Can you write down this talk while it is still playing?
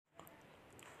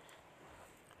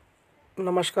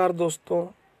नमस्कार दोस्तों,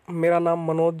 मेरा नाम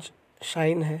मनोज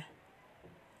शाइन है।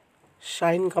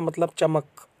 शाइन का मतलब चमक।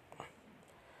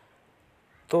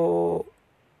 तो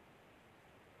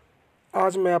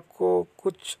आज मैं आपको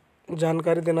कुछ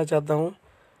जानकारी देना चाहता हूँ।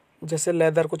 जैसे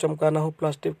लेदर को चमकाना हो,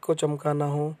 प्लास्टिक को चमकाना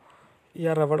हो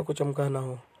या रबड़ को चमकाना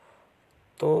हो,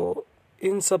 तो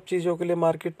इन सब चीज़ों के लिए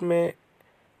मार्केट में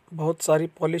बहुत सारी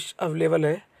पॉलिश अवेलेबल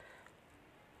है।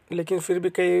 लेकिन फिर भी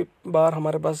कई बार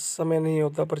हमारे पास समय नहीं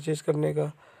होता परचेज़ करने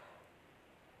का,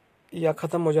 या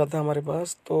ख़त्म हो जाता है हमारे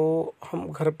पास, तो हम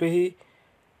घर पे ही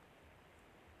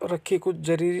रखी कुछ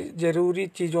ज़रूरी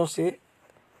चीज़ों से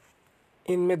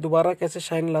इनमें दोबारा कैसे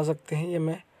शाइन ला सकते हैं, ये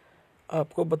मैं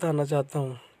आपको बताना चाहता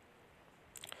हूँ।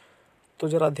 तो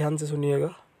ज़रा ध्यान से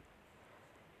सुनिएगा।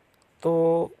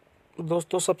 तो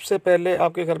दोस्तों, सबसे पहले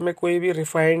आपके घर में कोई भी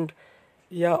रिफाइंड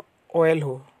या ऑयल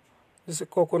हो, जैसे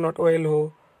कोकोनट ऑयल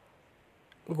हो,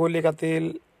 गोले का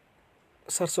तेल,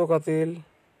 सरसों का तेल,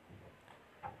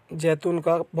 जैतून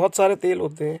का, बहुत सारे तेल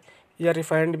होते हैं, या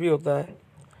रिफाइंड भी होता है।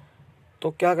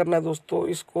 तो क्या करना है दोस्तों,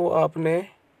 इसको आपने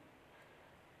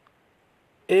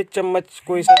 1 चम्मच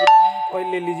कोई सा भी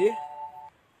ऑयल ले लीजिए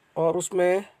और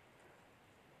उसमें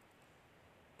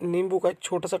नींबू का एक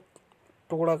छोटा सा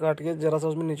टुकड़ा काट के ज़रा सा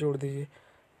उसमें निचोड़ दीजिए।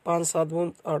 5-7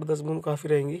 बूंद, 8-10 बूंद काफ़ी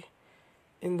रहेंगी।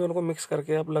 इन दोनों को मिक्स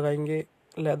करके आप लगाएंगे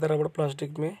लेदर रबड़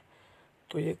प्लास्टिक में,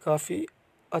 तो ये काफ़ी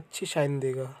अच्छी शाइन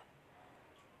देगा।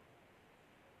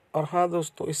 और हाँ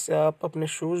दोस्तों, इससे आप अपने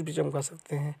शूज़ भी चमका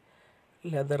सकते हैं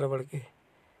लेदर रबड़ के।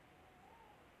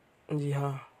 जी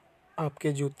हाँ,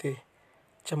 आपके जूते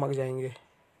चमक जाएंगे।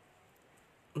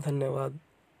 धन्यवाद।